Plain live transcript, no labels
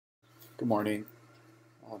Good morning.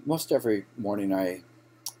 Most every morning I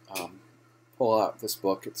pull out this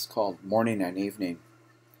book. It's called Morning and Evening.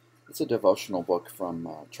 It's a devotional book from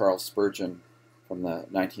Charles Spurgeon from the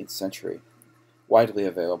 19th century, widely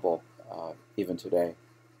available even today.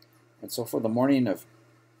 And so for the morning of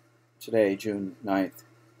today, June 9th,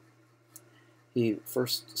 he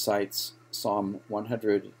first cites Psalm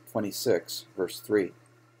 126, verse 3.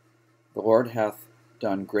 The Lord hath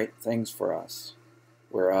done great things for us,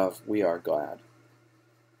 whereof we are glad.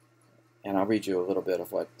 And I'll read you a little bit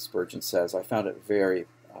of what Spurgeon says. I found it very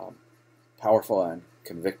powerful and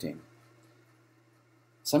convicting.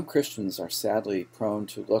 Some Christians are sadly prone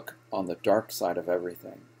to look on the dark side of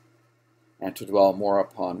everything and to dwell more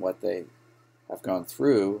upon what they have gone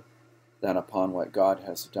through than upon what God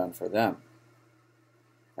has done for them.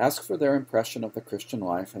 Ask for their impression of the Christian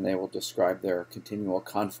life, and they will describe their continual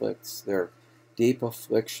conflicts, their deep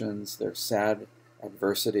afflictions, their sad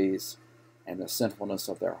adversities, and the sinfulness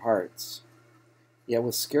of their hearts, yet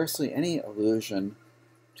with scarcely any allusion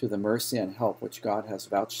to the mercy and help which God has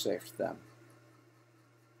vouchsafed them.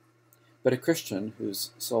 But a Christian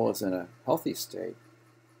whose soul is in a healthy state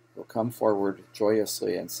will come forward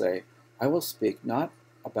joyously and say, I will speak not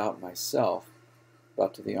about myself,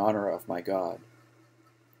 but to the honor of my God.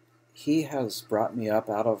 He has brought me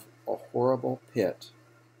up out of a horrible pit,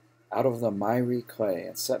 out of the miry clay,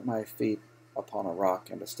 and set my feet upon a rock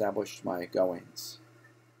and established my goings.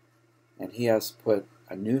 And he has put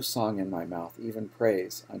a new song in my mouth, even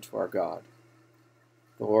praise unto our God.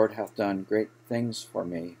 The Lord hath done great things for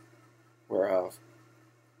me, whereof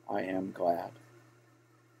I am glad.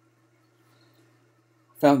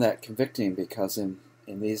 I found that convicting because in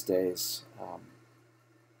these days,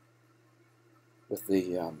 with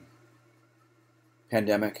the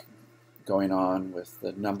pandemic going on, with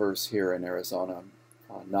the numbers here in Arizona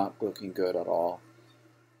not looking good at all,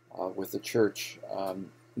 with the church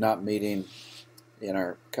not meeting in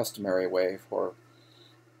our customary way for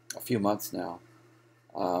a few months now,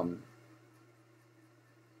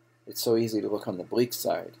 it's so easy to look on the bleak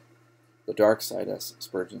side, the dark side, as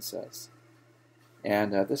Spurgeon says.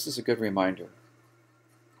 And this is a good reminder,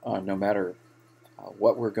 no matter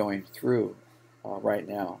what we're going through right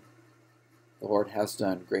now, the Lord has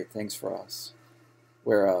done great things for us,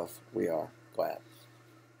 whereof we are glad.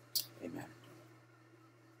 Amen.